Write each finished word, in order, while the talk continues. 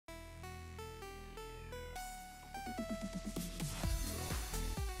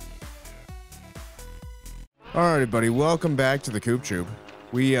Alrighty, buddy. Welcome back to the Coop Troop.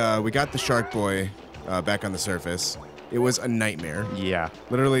 We got the Shark Boy back on the surface. It was a nightmare. Yeah.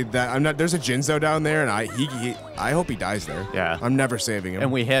 Literally, there's a Jinzo down there, and I hope he dies there. Yeah. I'm never saving him.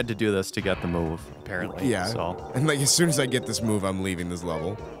 And we had to do this to get the move, apparently. Yeah. So. And like as soon as I get this move, I'm leaving this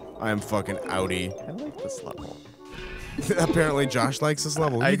level. I am fucking outie. I like this level. Apparently, Josh likes this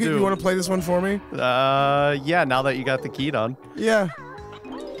level. I do. You want to play this one for me? Yeah. Now that you got the key done. Yeah.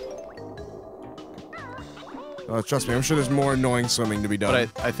 Trust me, I'm sure there's more annoying swimming to be done.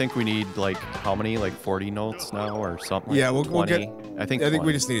 But I think we need, like, how many? Like 40 notes now or something? Yeah, like we'll get... I think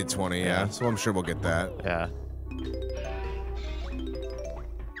we just needed 20, yeah. So I'm sure we'll get that. Yeah.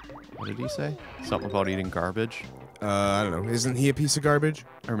 What did he say? Something about eating garbage? I don't know. Isn't he a piece of garbage?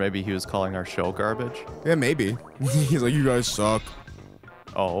 Or maybe he was calling our show garbage? Yeah, maybe. He's like, you guys suck.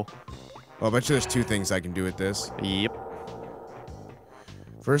 Oh. Well, I bet you there's two things I can do with this. Yep.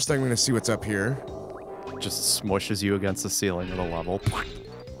 First, I'm going to see what's up here. Just smushes you against the ceiling of the level.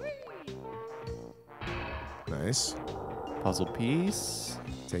 Nice. Puzzle piece.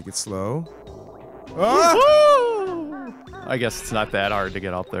 Take it slow. Ah! I guess it's not that hard to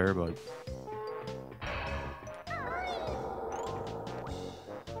get up there, but...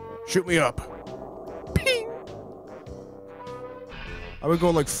 Shoot me up. Ping! I would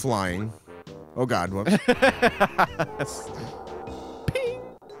go like flying. Oh god, whoops. Ping!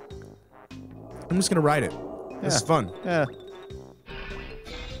 I'm just gonna ride it. This is fun. Yeah.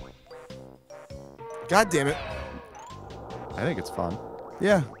 God damn it. I think it's fun.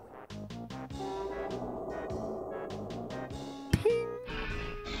 Yeah. Ping!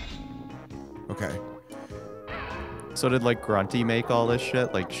 Okay. So did, like, Grunty make all this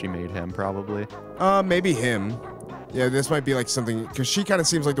shit? Like, she made him, probably? Maybe him. Yeah, this might be like something... Because she kind of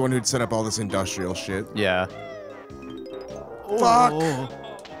seems like the one who'd set up all this industrial shit. Yeah. Fuck! Oh.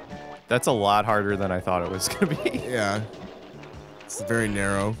 That's a lot harder than I thought it was gonna be. Yeah. It's very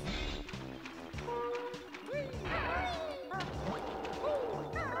narrow.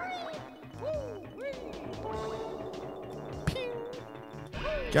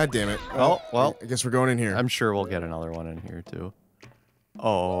 God damn it. Oh, well. I guess we're going in here. I'm sure we'll get another one in here, too.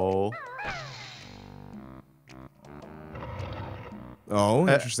 Oh. Oh,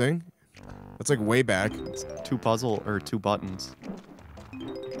 interesting. That's like way back. It's two buttons.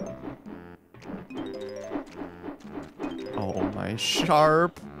 Oh, my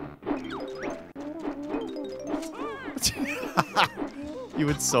sharp. You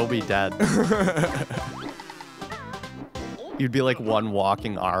would so be dead. You'd be like one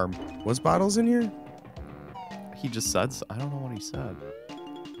walking arm. Was Bottles in here? He just said, I don't know what he said.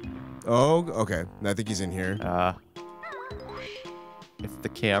 Oh, okay. I think he's in here. If the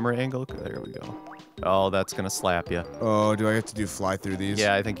camera angle, there we go. Oh, that's gonna slap you. Oh, do I have to fly through these?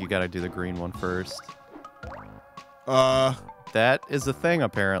 Yeah, I think you gotta do the green one first. That is a thing,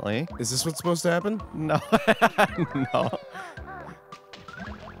 apparently. Is this what's supposed to happen? No. No.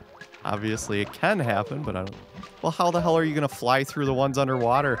 Obviously, it can happen, but I don't... Well, how the hell are you gonna fly through the ones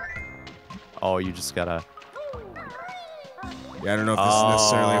underwater? Oh, you just gotta... Yeah, I don't know if this is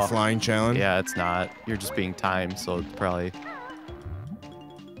necessarily a flying challenge. Yeah, it's not. You're just being timed, so it probably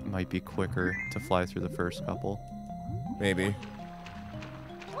might be quicker to fly through the first couple. Maybe.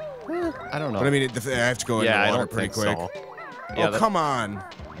 I don't know. But I mean, I have to go in the water pretty quick. So. Yeah, oh, come on.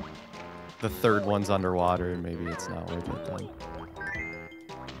 The third one's underwater, and maybe it's not worth it then.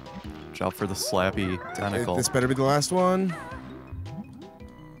 Watch out for the slappy tentacle. This better be the last one.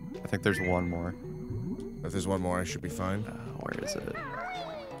 I think there's one more. If there's one more, I should be fine. Where is it?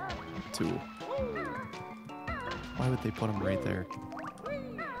 2. Why would they put them right there?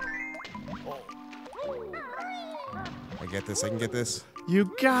 I get this. I can get this.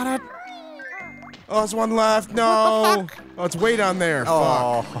 You got it. Oh, there's one left. No. Oh, it's way down there.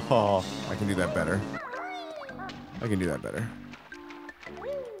 Oh. Fuck. I can do that better. I can do that better.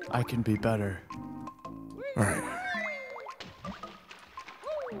 I can be better. All right.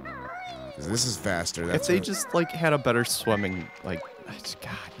 This is faster. That's if they just like had a better swimming, like,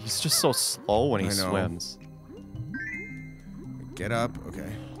 God, he's just so slow when he swims. Get up.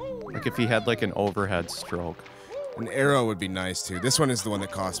 Okay. Like if he had like an overhead stroke. An arrow would be nice too. This one is the one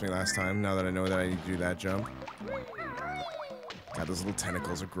that cost me last time. Now that I know that I need to do that jump. God, those little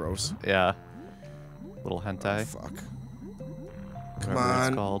tentacles are gross. Yeah. Little hentai. Oh, fuck. Come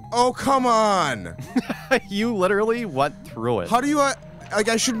on. Oh, come on! You literally went through it. How do you... like,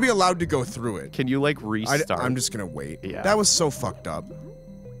 I shouldn't be allowed to go through it. Can you, like, restart? I'm just gonna wait. Yeah. That was so fucked up.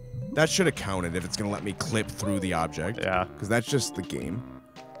 That should have counted if it's gonna let me clip through the object. Yeah. Because that's just the game.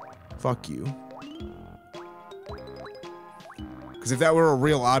 Fuck you. Because if that were a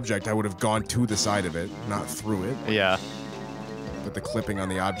real object, I would have gone to the side of it, not through it. Yeah. But the clipping on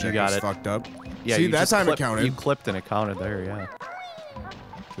the object got was it. fucked up. Yeah, See, you that just time it clipped, counted. You clipped and it counted there, yeah.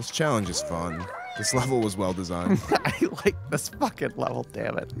 This challenge is fun. This level was well designed. I like this fucking level,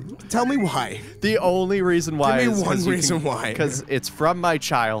 damn it. Tell me why. The only reason why Give me is one reason why. Because it's from my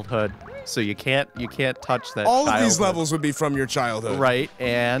childhood, so you can't touch that. All of these childhood. levels would be from your childhood. Right,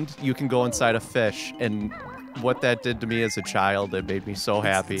 and you can go inside a fish, and what that did to me as a child, it made me so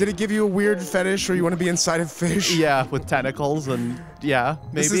happy. Did it give you a weird fetish where you want to be inside a fish? Yeah, with tentacles and yeah,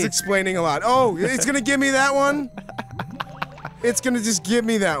 maybe. This is explaining a lot. Oh, it's gonna give me that one? It's gonna just give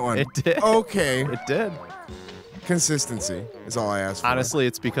me that one. It did. Okay. It did. Consistency is all I ask for. Honestly,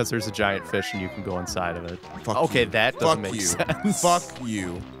 it's because there's a giant fish and you can go inside of it. Fuck okay, you. that doesn't Fuck make you. sense. Fuck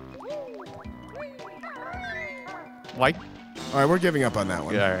you. Why? Alright, we're giving up on that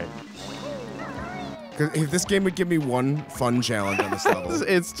one. Yeah, alright. Because if this game would give me one fun challenge on this level.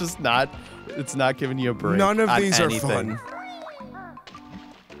 It's just not. It's not giving you a break. None of on these anything. are fun.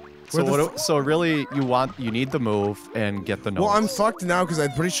 So really, you need the move and get the notes. Well, I'm fucked now because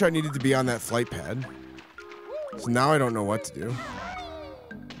I'm pretty sure I needed to be on that flight pad. So now I don't know what to do.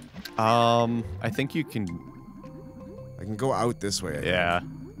 I think you can. I can go out this way. I think. Yeah.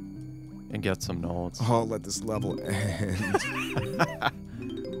 And get some notes. Oh, let this level end.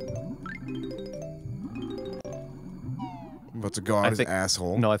 I'm about to go out his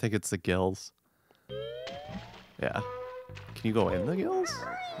asshole. No, I think it's the gills. Yeah. Can you go in the gills?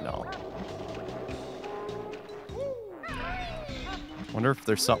 No. Wonder if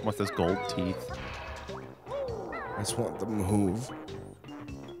there's something with his gold teeth. I just want the move.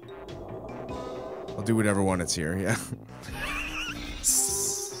 I'll do whatever one it's here, yeah.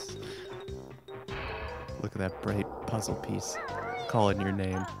 Look at that bright puzzle piece. Calling your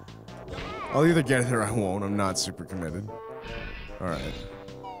name. I'll either get it or I won't. I'm not super committed. Alright.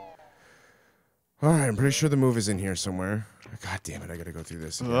 Alright, I'm pretty sure the move is in here somewhere. God damn it, I gotta go through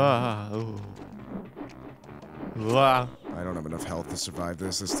this again. I I don't have enough health to survive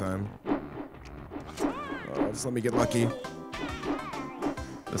this time. Just let me get lucky.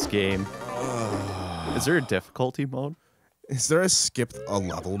 This game. Is there a difficulty mode? Is there a skip a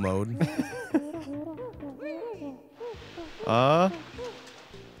level mode?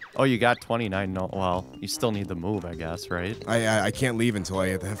 Oh, you got 29. No, well, you still need the move, I guess, right? I can't leave until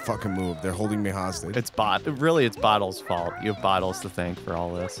I get that fucking move. They're holding me hostage. Really, it's Bottle's fault. You have Bottles to thank for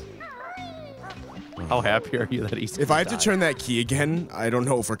all this. How happy are you that he's If I have to turn that key again, I don't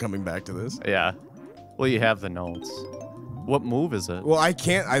know if we're coming back to this. Yeah. Well, you have the notes. What move is it? Well, I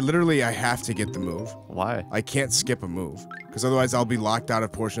can't. I have to get the move. Why? I can't skip a move. Because otherwise I'll be locked out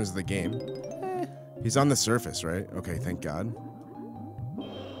of portions of the game. He's on the surface, right? Okay, thank God.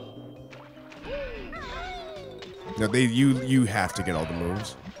 No, you have to get all the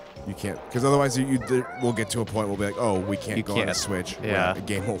moves. You can't, because otherwise we'll get to a point where we'll be like, oh, we can't go on a switch. Yeah.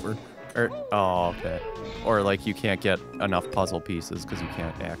 Game over. Oh, okay. Or like you can't get enough puzzle pieces because you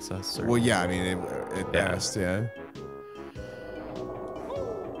can't access. Well, yeah, I mean, at best, yeah.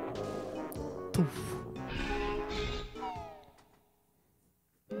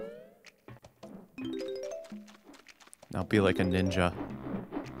 Now be like a ninja.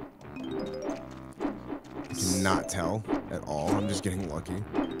 I cannot tell at all. I'm just getting lucky.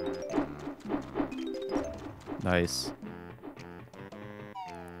 Nice.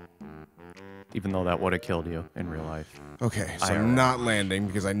 Even though that would have killed you in real life. Okay, so I'm not landing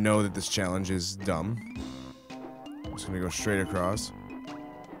because I know that this challenge is dumb. I'm just gonna go straight across.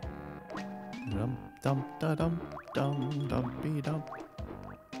 Dum dum da dum dum dum be dum.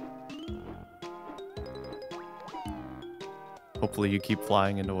 Hopefully you keep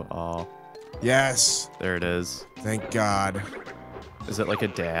flying into it. Oh. Yes. There it is. Thank God. Is it like a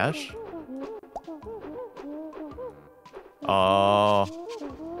dash? Oh.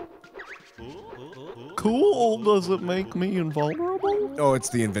 Cool. Does it make me invulnerable? Oh, it's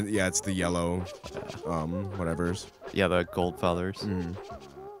the it's the yellow, whatever's. Yeah, the gold feathers. Mm.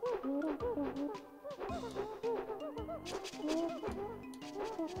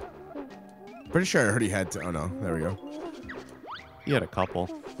 Pretty sure I already had to. Oh no, there we go. You had a couple.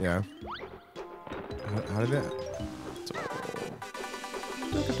 Yeah. How did that?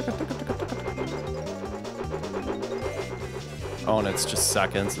 Oh, and it's just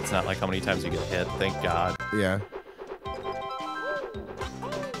seconds. It's not like how many times you get hit. Thank God. Yeah.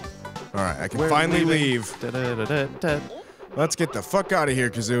 Alright, I can finally leave. Let's get the fuck out of here,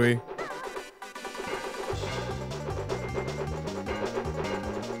 Kazooie.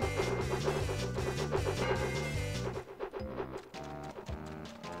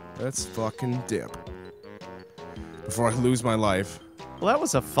 Let's fucking dip. before I lose my life. Well, that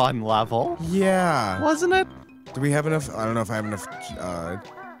was a fun level. Yeah. Wasn't it? Do we have enough? I don't know if I have enough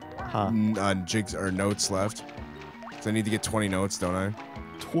jigs or notes left. So I need to get 20 notes, don't I?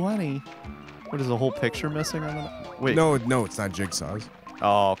 20? What, is the whole picture missing on it? Wait. No, it's not jigsaws.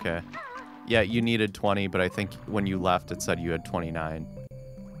 Oh, okay. Yeah, you needed 20, but I think when you left, it said you had 29.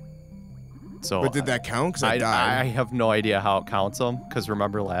 So. But did that count? Because I I died. have no idea how it counts them, because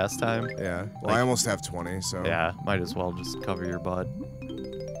remember last time? Yeah. Well, Like- I almost have 20, so. Yeah, might as well just cover your butt.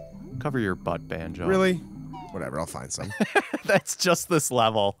 Cover your butt, Banjo. Really? Whatever, I'll find some. That's just this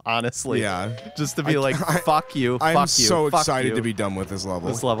level, honestly. Yeah. Just to be like, fuck you, fuck I'm you, so fuck excited you. to be done with this level.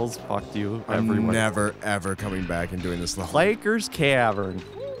 This level's fucked you I'm everywhere. never, ever coming back and doing this level. Laker's Cavern.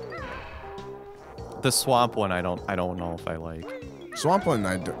 The swamp one, I don't know if I like. Swamp one,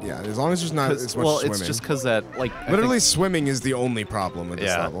 yeah, as long as there's not as much well, swimming. it's just because that, like, Literally, swimming is the only problem with this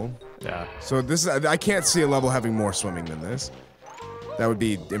Yeah. level. Yeah. So this is, I can't see a level having more swimming than this. That would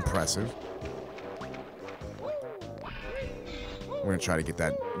be impressive. I'm gonna try to get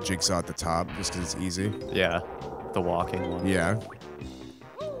that jigsaw at the top, just because it's easy. Yeah. The walking one. Yeah.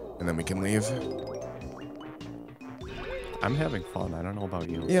 And then we can leave. I'm having fun. I don't know about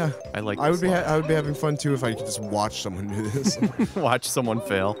you. Yeah. I like I would this I would be having fun too if I could just watch someone do this. level. Watch someone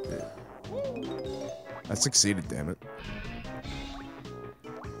fail. I succeeded, damn it.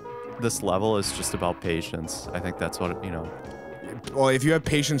 This level is just about patience. I think that's what, you know. Well, if you have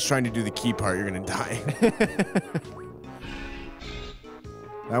patience trying to do the key part, you're gonna die.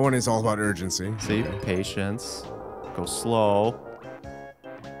 That one is all about urgency. See? Okay. Patience. Go slow.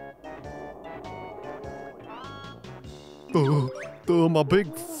 My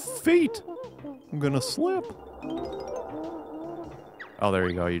big feet. I'm gonna slip. Oh, there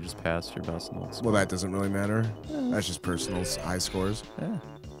you go. You just passed your best notes. Well, that doesn't really matter. That's just personal high scores. Yeah.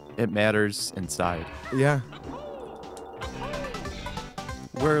 It matters inside. Yeah.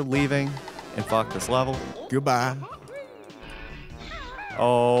 We're leaving and fuck this level. Goodbye.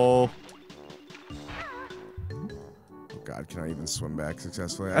 Oh. Oh God, can I even swim back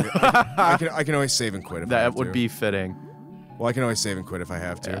successfully? I can always save and quit if I have That would to. be fitting. Well, I can always save and quit if I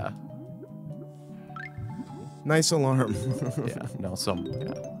have to. Yeah. Nice alarm. Yeah. No,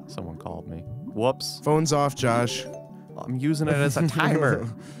 someone called me. Whoops. Phone's off, Josh. I'm using it as a timer.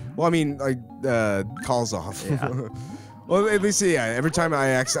 Well, I mean, like, calls off. Yeah. Well, at least, yeah, every time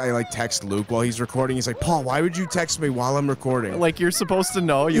I like text Luke while he's recording, he's like, Paul, why would you text me while I'm recording? Like you're supposed to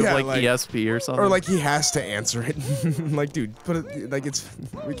know. You Yeah, have like like- ESP or something. Or like he has to answer it. Like, dude, put it, like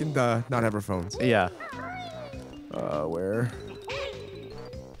we can not have our phones. Yeah. Where?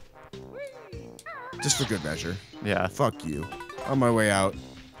 Just for good measure. Yeah. Fuck you. On my way out.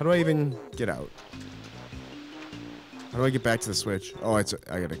 How do I even get out? How do I get back to the switch? Oh, I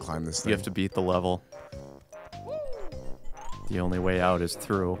gotta climb this thing. You have to beat the level. The only way out is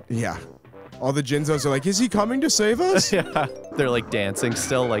through. Yeah. All the Jinzos are like, is he coming to save us? Yeah. They're like dancing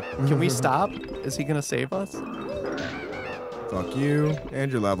still. Like, can we stop? Is he gonna save us? Fuck you and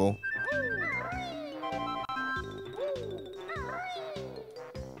your level.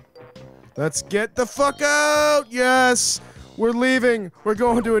 Let's get the fuck out! Yes! We're leaving! We're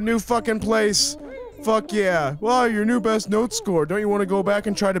going to a new fucking place! Fuck yeah! Wow, your new best note score. Don't you want to go back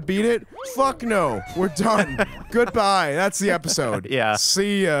and try to beat it? Fuck no! We're done! Goodbye! That's the episode. Yeah.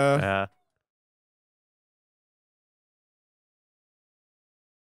 See ya! Yeah.